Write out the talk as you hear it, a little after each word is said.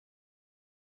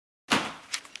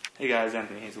Hey guys,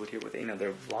 Anthony Hazelwood here with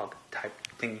another vlog type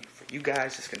thing for you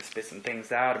guys. Just going to spit some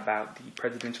things out about the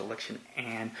presidential election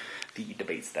and the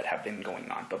debates that have been going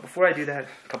on. But before I do that,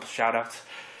 a couple shout outs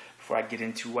before I get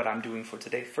into what I'm doing for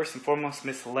today. First and foremost,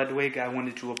 Miss Ludwig, I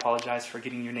wanted to apologize for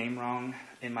getting your name wrong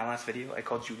in my last video. I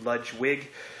called you Ludwig,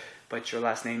 but your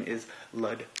last name is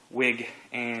Ludwig,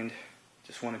 and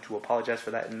just wanted to apologize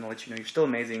for that and let you know you're still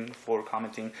amazing for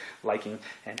commenting, liking,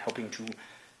 and helping to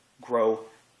grow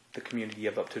the community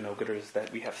of up to no gooders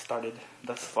that we have started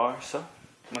thus far. So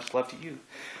much love to you.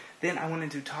 Then I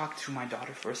wanted to talk to my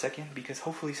daughter for a second, because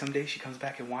hopefully someday she comes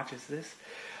back and watches this.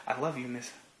 I love you,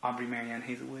 Miss Aubrey Marianne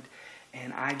Hazelwood,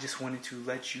 and I just wanted to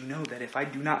let you know that if I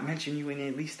do not mention you in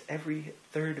at least every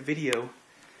third video,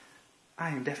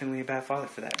 I am definitely a bad father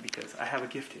for that, because I have a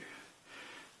gift here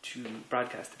to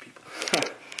broadcast to people.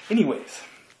 Anyways,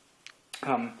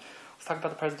 let's talk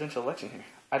about the presidential election here.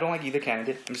 I don't like either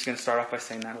candidate. I'm just going to start off by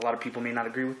saying that. A lot of people may not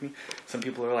agree with me. Some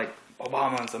people are like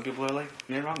Obama, and some people are like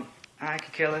Mitt Romney. I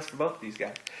could care less for both of these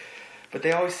guys. But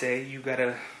they always say you got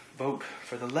to vote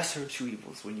for the lesser of two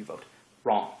evils when you vote.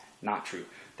 Wrong. Not true.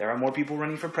 There are more people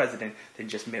running for president than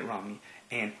just Mitt Romney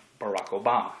and Barack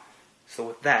Obama. So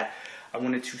with that, I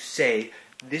wanted to say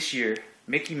this year,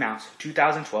 Mickey Mouse,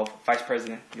 2012, Vice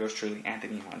President, yours truly,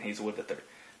 Anthony Hazelwood III.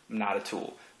 I'm not a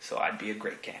tool, so I'd be a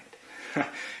great candidate.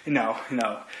 No.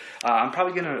 I'm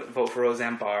probably going to vote for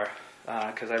Roseanne Barr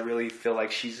because I really feel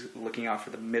like she's looking out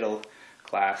for the middle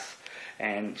class,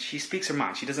 and she speaks her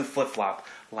mind. She doesn't flip-flop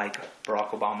like Barack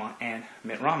Obama and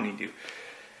Mitt Romney do.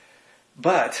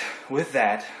 But with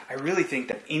that, I really think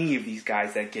that any of these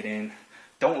guys that get in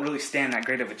don't really stand that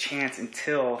great of a chance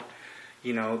until,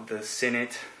 you know, the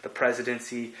Senate, the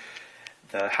presidency,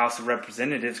 the House of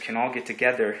Representatives can all get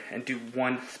together and do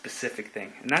one specific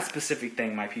thing. And that specific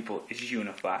thing, my people, is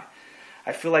unify.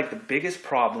 I feel like the biggest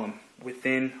problem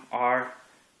within our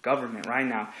government right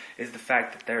now is the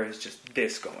fact that there is just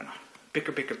this going on.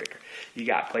 Bicker. You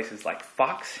got places like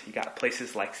Fox, you got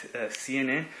places like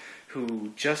CNN,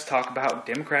 who just talk about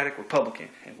Democratic, Republican,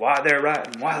 and why they're right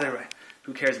and why they're right.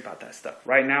 Who cares about that stuff?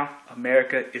 Right now,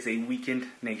 America is a weakened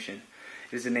nation.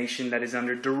 It is a nation that is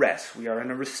under duress. We are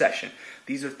in a recession.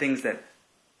 These are things that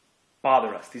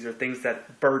bother us. These are things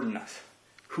that burden us.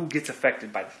 Who gets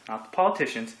affected by this? Not the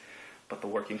politicians, but the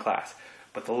working class,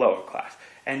 but the lower class,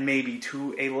 and maybe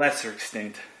to a lesser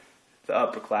extent, the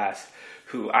upper class,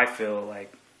 who I feel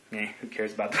like, who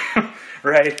cares about them,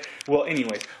 right? Well,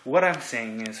 anyways, what I'm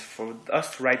saying is, for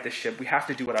us to right this ship, we have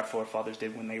to do what our forefathers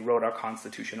did when they wrote our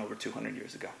Constitution over 200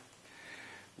 years ago.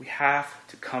 We have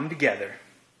to come together,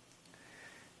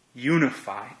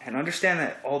 unify, and understand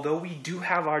that although we do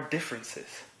have our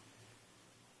differences,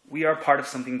 we are part of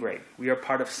something great. We are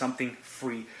part of something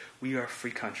free. We are a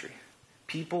free country.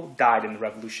 People died in the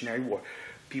Revolutionary War.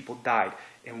 People died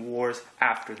in wars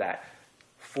after that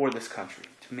for this country,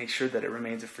 to make sure that it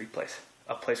remains a free place,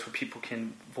 a place where people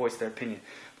can voice their opinion.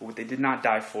 But what they did not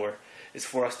die for is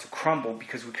for us to crumble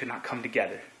because we could not come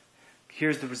together.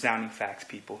 Here's the resounding facts,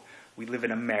 people. We live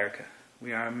in America.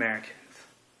 We are Americans.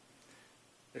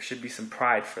 There should be some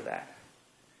pride for that.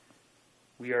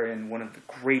 We are in one of the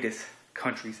greatest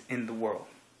countries in the world.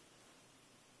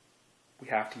 We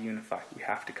have to unify. We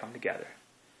have to come together.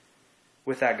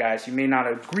 With that, guys, you may not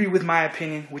agree with my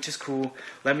opinion, which is cool.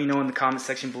 Let me know in the comment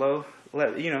section below.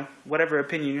 Whatever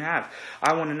opinion you have.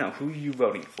 I want to know, who are you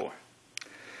voting for?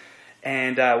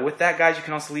 And with that, guys, you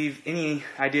can also leave any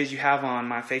ideas you have on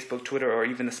my Facebook, Twitter, or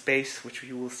even the space, which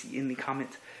you will see in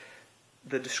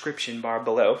the description bar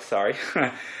below. Sorry.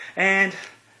 And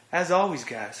as always,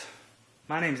 guys,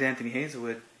 my name's Anthony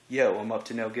Hazelwood. Yo, I'm up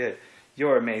to no good.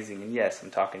 You're amazing, and yes, I'm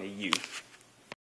talking to you.